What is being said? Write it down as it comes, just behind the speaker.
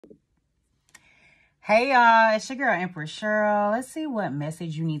Hey y'all, it's your girl Empress Cheryl. Let's see what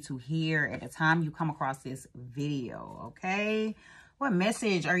message you need to hear at the time you come across this video, okay? What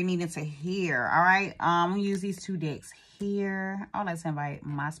message are you needing to hear? All right, I'm gonna use these two decks here. I'd like to invite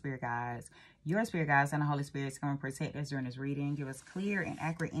my spirit guides, your spirit guides, and the Holy Spirit to come and protect us during this reading. Give us clear and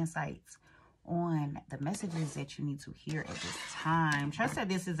accurate insights on the messages that you need to hear at this time. Trust that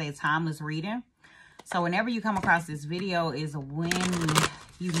this is a timeless reading. So whenever you come across this video is when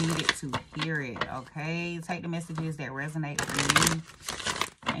you needed to hear it, okay? Take the messages that resonate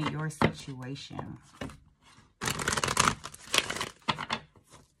with you and your situation.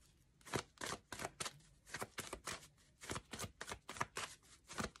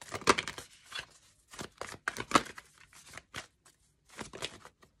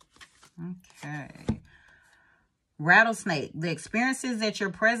 Okay. Rattlesnake, the experiences that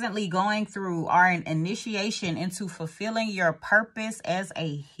you're presently going through are an initiation into fulfilling your purpose as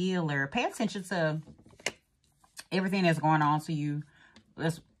a healer. Pay attention to everything that's going on to you,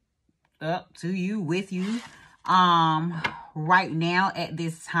 with you, right now at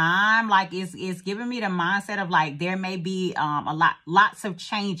this time. Like it's giving me the mindset of like there may be lots of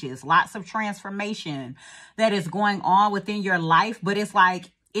changes, lots of transformation that is going on within your life, but it's like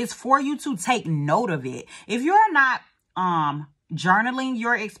it's for you to take note of it. If you're not journaling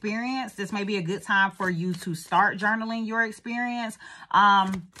your experience, this may be a good time for you to start journaling your experience.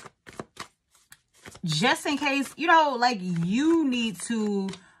 Just in case, you know, like you need to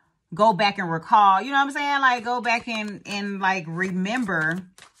go back and recall, you know what I'm saying? Like go back and like remember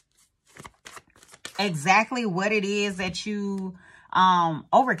exactly what it is that you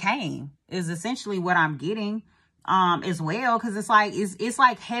overcame is essentially what I'm getting as well, because it's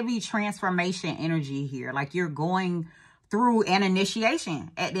like heavy transformation energy here. Like you're going through an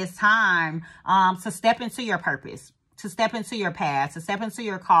initiation at this time to step into your purpose, to step into your path, to step into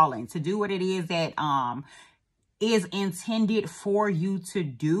your calling, to do what it is that is intended for you to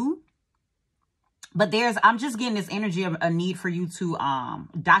do. But I'm just getting this energy of a need for you to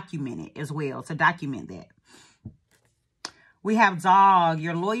document it as well, to document that. We have dog.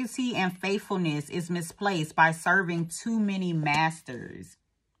 Your loyalty and faithfulness is misplaced by serving too many masters.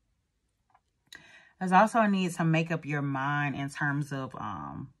 There's also a need to make up your mind in terms of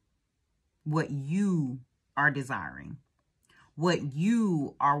what you are desiring, what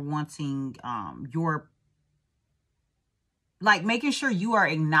you are wanting, like making sure you are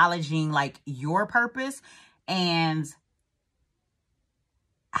acknowledging like your purpose and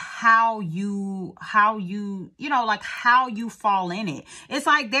how you know, like how you fall in it. It's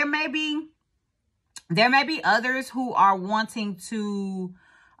like there may be others who are wanting to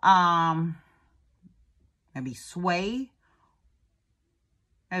maybe sway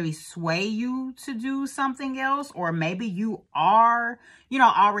you to do something else, or maybe you are, you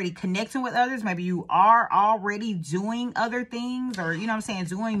know, already connecting with others. Maybe you are already doing other things, or, you know what I'm saying,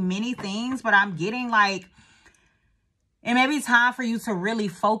 doing many things. But I'm getting like, it may be time for you to really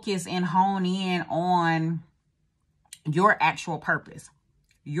focus and hone in on your actual purpose,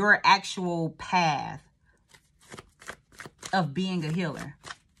 your actual path of being a healer.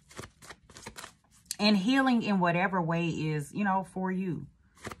 And healing in whatever way is, you know, for you.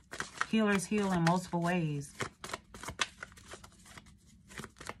 Healers heal in multiple ways.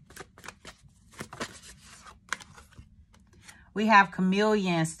 We have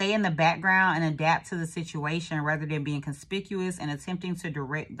chameleon. Stay in the background and adapt to the situation rather than being conspicuous and attempting to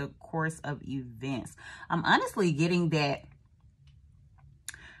direct the course of events. I'm honestly getting that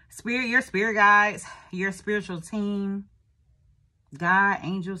your spirit guides, your spiritual team, God,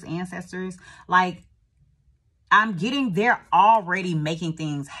 angels, ancestors, like I'm getting they're already making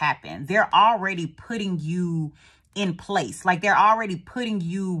things happen. They're already putting you in place. Like they're already putting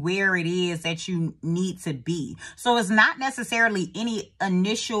you where it is that you need to be. So it's not necessarily any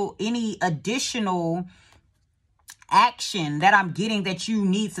additional action that I'm getting that you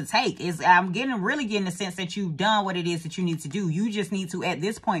need to take. I'm really getting the sense that you've done what it is that you need to do. You just need to, at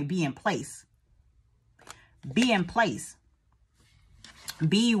this point, be in place. Be in place.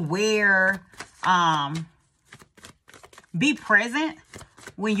 Be where, be present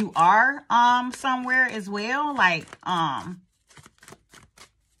when you are somewhere as well. Like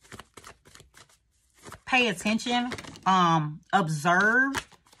pay attention, observe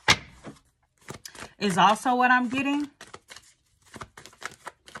is also what I'm getting.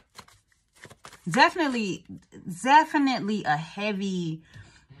 Definitely a heavy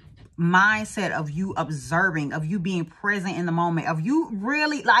mindset of you observing, of you being present in the moment, of you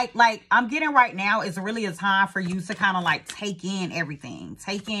really like I'm getting right now is really a time for you to kind of like take in everything,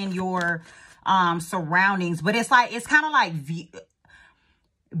 take in your surroundings. But it's like, it's kind of like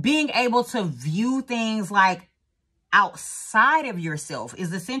being able to view things like outside of yourself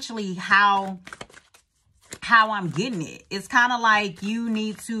is essentially how I'm getting it. It's kind of like you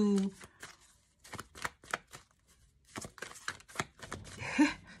need to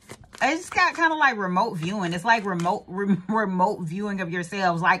it's got kind of like remote viewing. It's like remote viewing of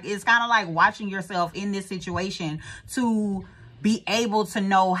yourselves. Like, it's kind of like watching yourself in this situation to be able to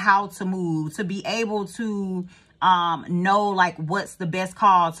know how to move, to be able to know like what's the best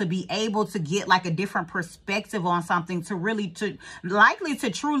call, to be able to get like a different perspective on something, to really to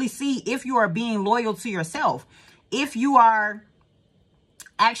truly see if you are being loyal to yourself, if you are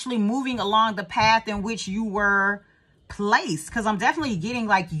actually moving along the path in which you were placed. Because I'm definitely getting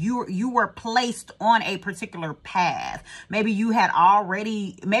like you were placed on a particular path. Maybe you've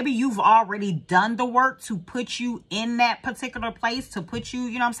already done the work to put you in that particular place, to put you,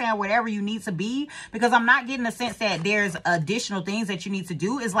 you know what I'm saying, whatever you need to be. Because I'm not getting the sense that there's additional things that you need to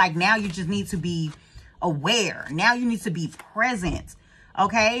do. It's like now you just need to be aware. Now you need to be present.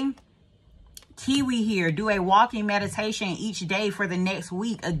 Okay. Kiwi here, do a walking meditation each day for the next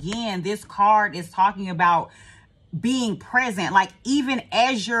week. Again, this card is talking about being present, like even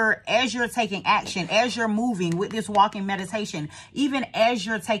as you're taking action, as you're moving with this walking meditation, even as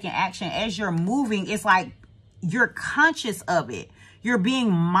you're taking action, as you're moving, it's like you're conscious of it. You're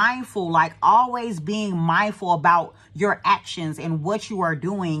being mindful, like always being mindful about your actions and what you are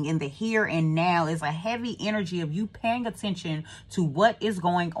doing in the here and now. Is a heavy energy of you paying attention to what is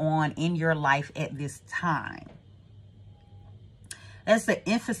going on in your life at this time. That's the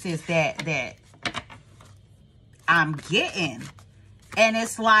emphasis that I'm getting. And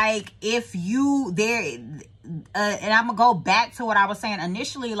it's like, if you and I'm gonna go back to what I was saying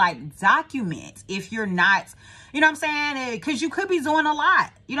initially, like document if you're not, you know what I'm saying, because you could be doing a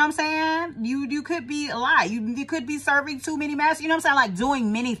lot, you know what I'm saying, you could be a lot, you could be serving too many masters, you know what I'm saying, like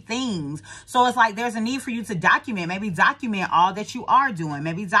doing many things. So it's like there's a need for you to document, maybe document all that you are doing,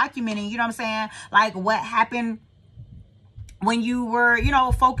 maybe documenting, you know what I'm saying, like what happened when you were, you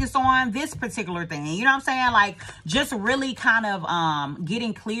know, focused on this particular thing, you know what I'm saying? Like just really kind of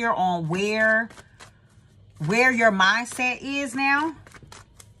getting clear on where your mindset is now.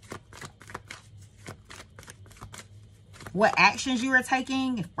 What actions you are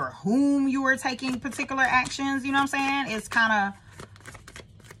taking, for whom you are taking particular actions, you know what I'm saying? It's kind of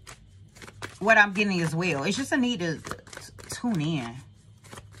what I'm getting as well. It's just a need to tune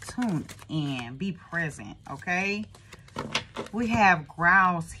in, be present, okay? We have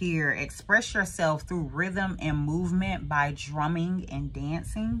growls here. Express yourself through rhythm and movement by drumming and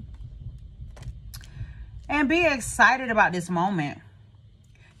dancing. And be excited about this moment.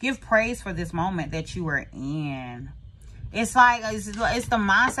 Give praise for this moment that you are in. It's like, it's the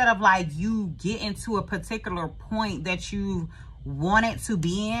mindset of like you get into a particular point that you wanted to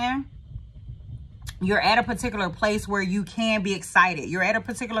be in. You're at a particular place where you can be excited. You're at a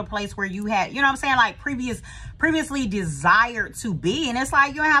particular place where you had, you know what I'm saying, like previously desired to be. And it's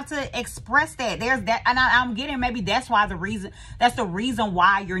like you don't have to express that. There's that. And I'm getting, maybe that's the reason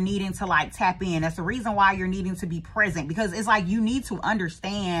why you're needing to like tap in. That's the reason why you're needing to be present. Because it's like you need to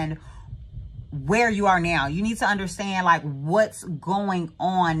understand where you are now. You need to understand like what's going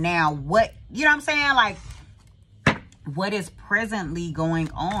on now. What, you know what I'm saying? Like what is presently going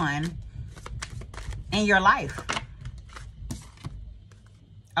on in your life.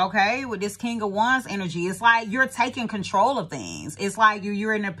 Okay, with this King of Wands energy, it's like you're taking control of things. It's like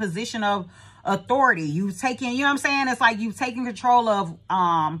you're in a position of authority. You've taken, you know what I'm saying? It's like you've taken control of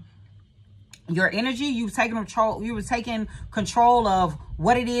your energy. You've taken control of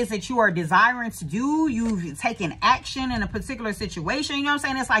what it is that you are desiring to do. You've taken action in a particular situation. You know what I'm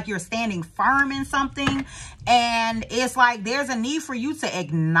saying? It's like you're standing firm in something. And it's like there's a need for you to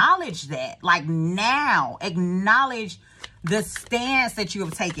acknowledge that. Like now, acknowledge the stance that you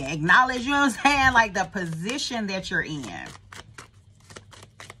have taken. Acknowledge, you know what I'm saying? Like the position that you're in.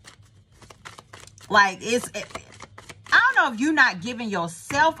 Like I don't know if you're not giving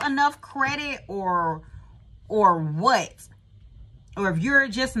yourself enough credit or what. Or if you're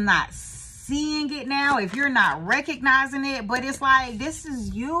just not seeing it now, if you're not recognizing it. But it's like, this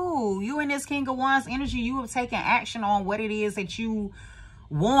is you. You in this King of Wands energy, you have taken action on what it is that you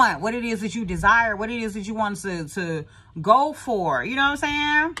want, what it is that you desire, what it is that you want to go for. You know what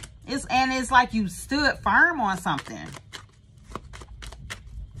I'm saying? It's like you stood firm on something.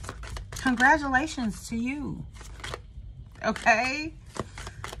 Congratulations to you. Okay.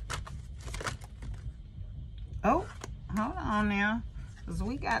 Oh, hold on now. Because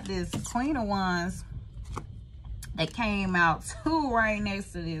we got this Queen of Wands that came out too right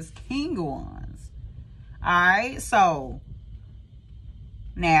next to this King of Wands. Alright, so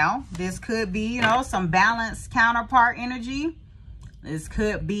Now, this could be, you know, some balanced counterpart energy. This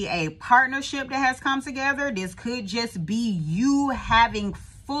could be a partnership that has come together. This could just be you having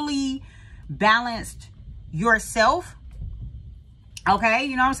fully balanced yourself. Okay,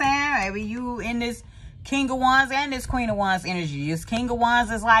 you know what I'm saying? Maybe you in this King of Wands and this Queen of Wands energy. This King of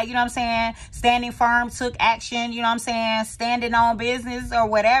Wands is like, you know what I'm saying, standing firm, took action, you know what I'm saying, standing on business or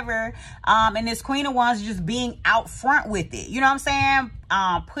whatever. And this Queen of Wands is just being out front with it. You know what I'm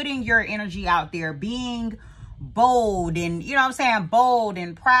saying? Putting your energy out there, being bold and, you know what I'm saying, bold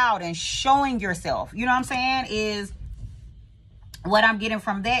and proud and showing yourself. You know what I'm saying? Is what I'm getting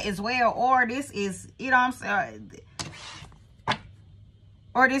from that as well. Or this is, you know what I'm saying,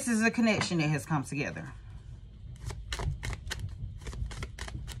 or this is a connection that has come together.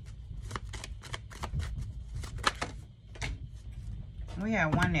 We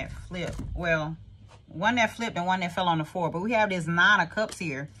have one that flipped. Well, one that flipped and one that fell on the floor. But we have this 9 of Cups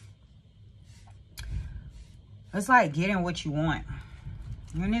here. It's like getting what you want.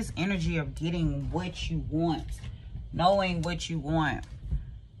 And this energy of getting what you want. Knowing what you want.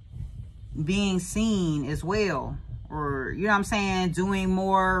 Being seen as well. Or, you know what I'm saying, doing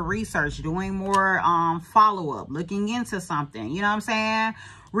more research, doing more follow-up, looking into something, you know what I'm saying?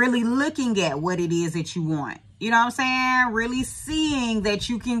 Really looking at what it is that you want. You know what I'm saying? Really seeing that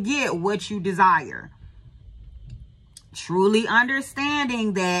you can get what you desire. Truly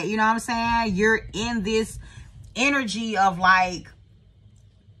understanding that, you know what I'm saying, you're in this energy of like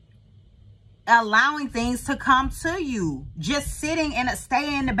allowing things to come to you, just sitting and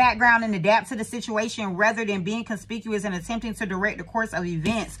stay in the background and adapt to the situation rather than being conspicuous and attempting to direct the course of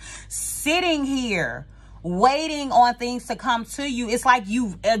events. Sitting here waiting on things to come to you. It's like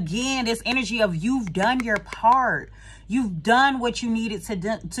you've, again, this energy of you've done your part, you've done what you needed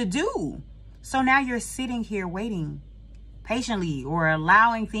to do. So now you're sitting here waiting patiently or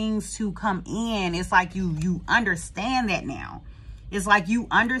allowing things to come in. It's like you understand that now. It's like you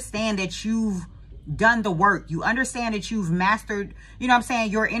understand that you've done the work. You understand that you've mastered, you know what I'm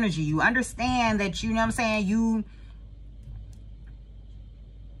saying, your energy. You understand that, you know what I'm saying, you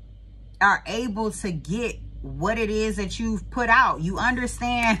are able to get what it is that you've put out. You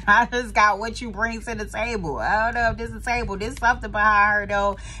understand, I just got what you bring to the table. I don't know if this is a table. There's something behind her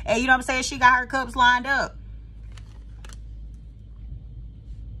though. And you know what I'm saying, she got her cups lined up.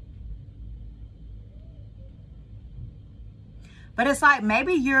 But it's like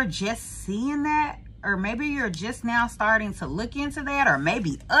maybe you're just seeing that, or maybe you're just now starting to look into that, or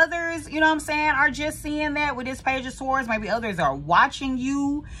maybe others, you know what I'm saying, are just seeing that with this Page of Swords. Maybe others are watching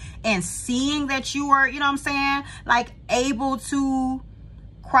you and seeing that you are, you know what I'm saying, like able to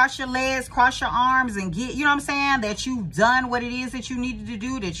cross your legs, cross your arms and get, you know what I'm saying, that you've done what it is that you needed to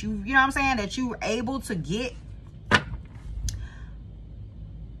do, that you know what I'm saying, that you're able to get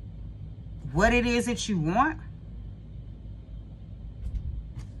what it is that you want.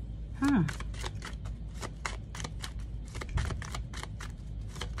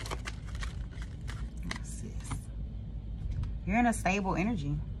 You're in a stable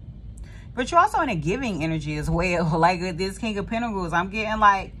energy. But you're also in a giving energy as well. Like with this King of Pentacles, I'm getting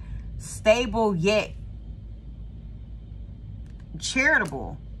like stable yet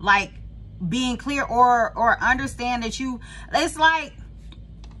charitable. Like being clear or understand that you, it's like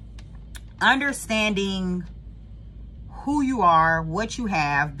understanding who you are, what you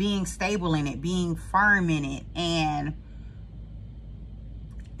have, being stable in it, being firm in it, and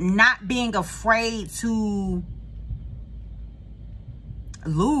not being afraid to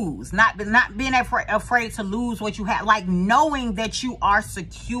lose, not being afraid to lose what you have, like knowing that you are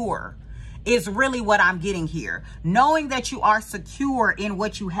secure is really what I'm getting here. Knowing that you are secure in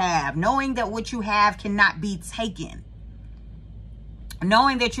what you have, knowing that what you have cannot be taken,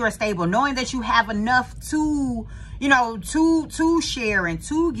 knowing that you are stable, knowing that you have enough to, you know, to share and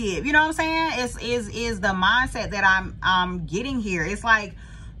to give. You know what I'm saying? Is the mindset that I'm getting here. It's like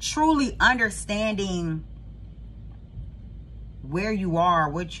truly understanding where you are,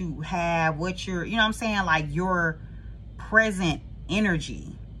 what you have, what you're, you know what I'm saying, like your present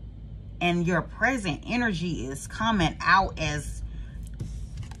energy. And your present energy is coming out as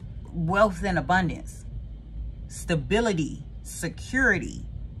wealth and abundance, stability, security.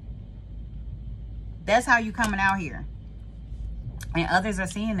 That's how you coming out here. And others are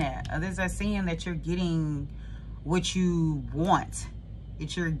seeing that. Others are seeing that you're getting what you want,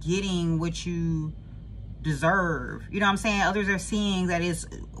 that you're getting what you deserve. You know what I'm saying? Others are seeing that it's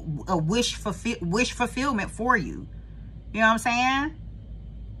a wish fulfillment for you. You know what I'm saying?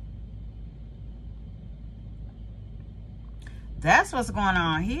 That's what's going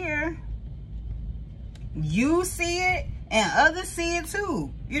on here. You see it and others see it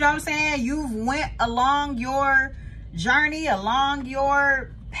too. You know what I'm saying? You've went along your journey, along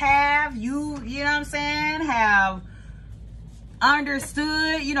your path. You know what I'm saying, have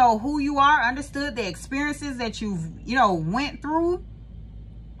understood, you know, who you are, understood the experiences that you've, you know, went through.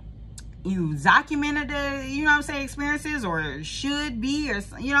 You documented the, you know what I'm saying, experiences, or should be, or,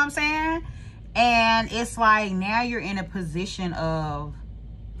 you know what I'm saying? And it's like now you're in a position of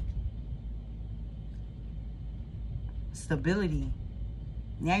stability.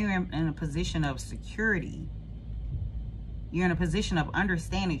 Now you're in a position of security. You're in a position of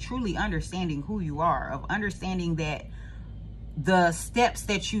understanding, truly understanding who you are, of understanding that the steps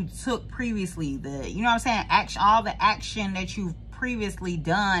that you took previously, the, you know what I'm saying, action, all the action that you've previously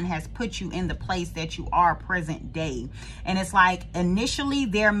done has put you in the place that you are present day. And it's like initially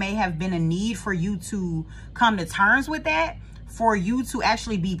there may have been a need for you to come to terms with that, for you to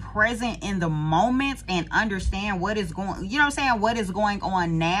actually be present in the moment and understand what is going, you know what I'm saying, what is going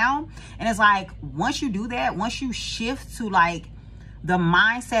on now. And it's like once you do that, once you shift to like the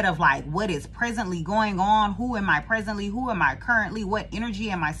mindset of like what is presently going on, who am I presently, who am I currently, what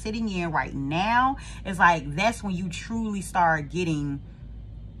energy am I sitting in right now, it's like that's when you truly start getting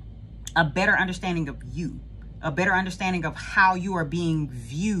a better understanding of you, a better understanding of how you are being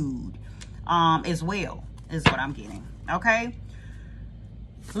viewed as well, is what I'm getting. Okay,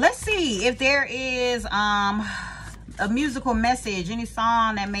 let's see if there is a musical message, any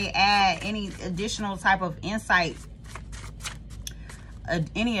song that may add any additional type of insight,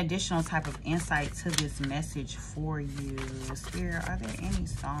 any additional type of insight to this message for you. Spirit, are there any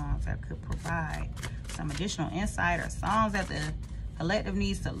songs that could provide some additional insight, or songs that the collective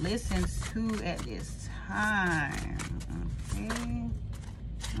needs to listen to at this time? Okay.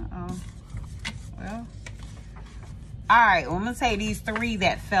 Well, all right, well, I'm gonna say these three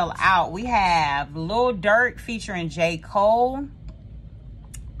that fell out. We have Lil Durk featuring J. Cole,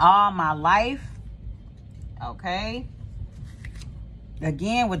 All My Life. Okay,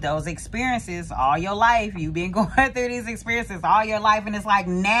 again, with those experiences all your life, you've been going through these experiences all your life, and it's like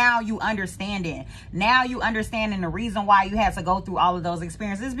now you understand it. Now you understanding the reason why you had to go through all of those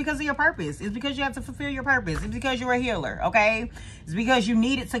experiences is because of your purpose. It's because you have to fulfill your purpose. It's because you're a healer. Okay, it's because you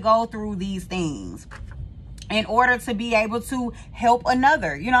needed to go through these things in order to be able to help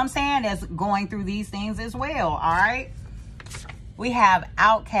another, you know what I'm saying, that's going through these things as well. All right, we have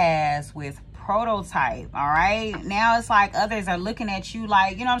Outkast with Prototype. All right, now it's like others are looking at you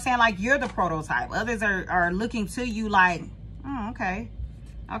like, you know what I'm saying, like you're the prototype. Others are looking to you like, oh, okay,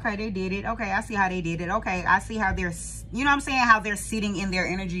 they did it. Okay, I see how they did it. Okay, I see how they're, you know what I'm saying, how they're sitting in their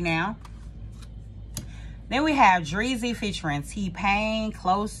energy now. Then we have Dreezy featuring T-Pain,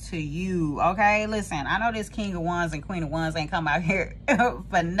 Close to You. Okay, listen, I know this King of Wands and Queen of Wands ain't come out here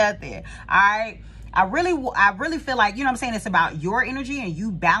for nothing. All right, I really feel like, you know what I'm saying, it's about your energy and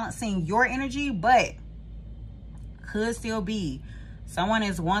you balancing your energy, but could still be someone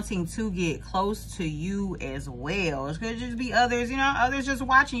is wanting to get close to you as well. It could just be others, you know, others just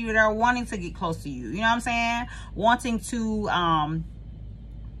watching you that are wanting to get close to you. You know what I'm saying? Wanting to,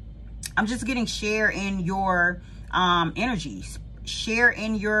 I'm just getting share in your energies, share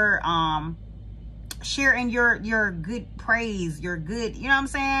in your good praise, your good, you know what I'm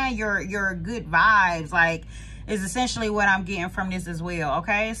saying, your good vibes, like, is essentially what I'm getting from this as well.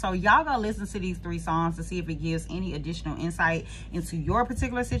 Okay, so y'all go listen to these three songs to see if it gives any additional insight into your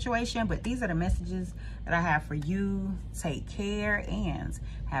particular situation. But these are the messages that I have for you. Take care and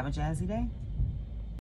have a jazzy day.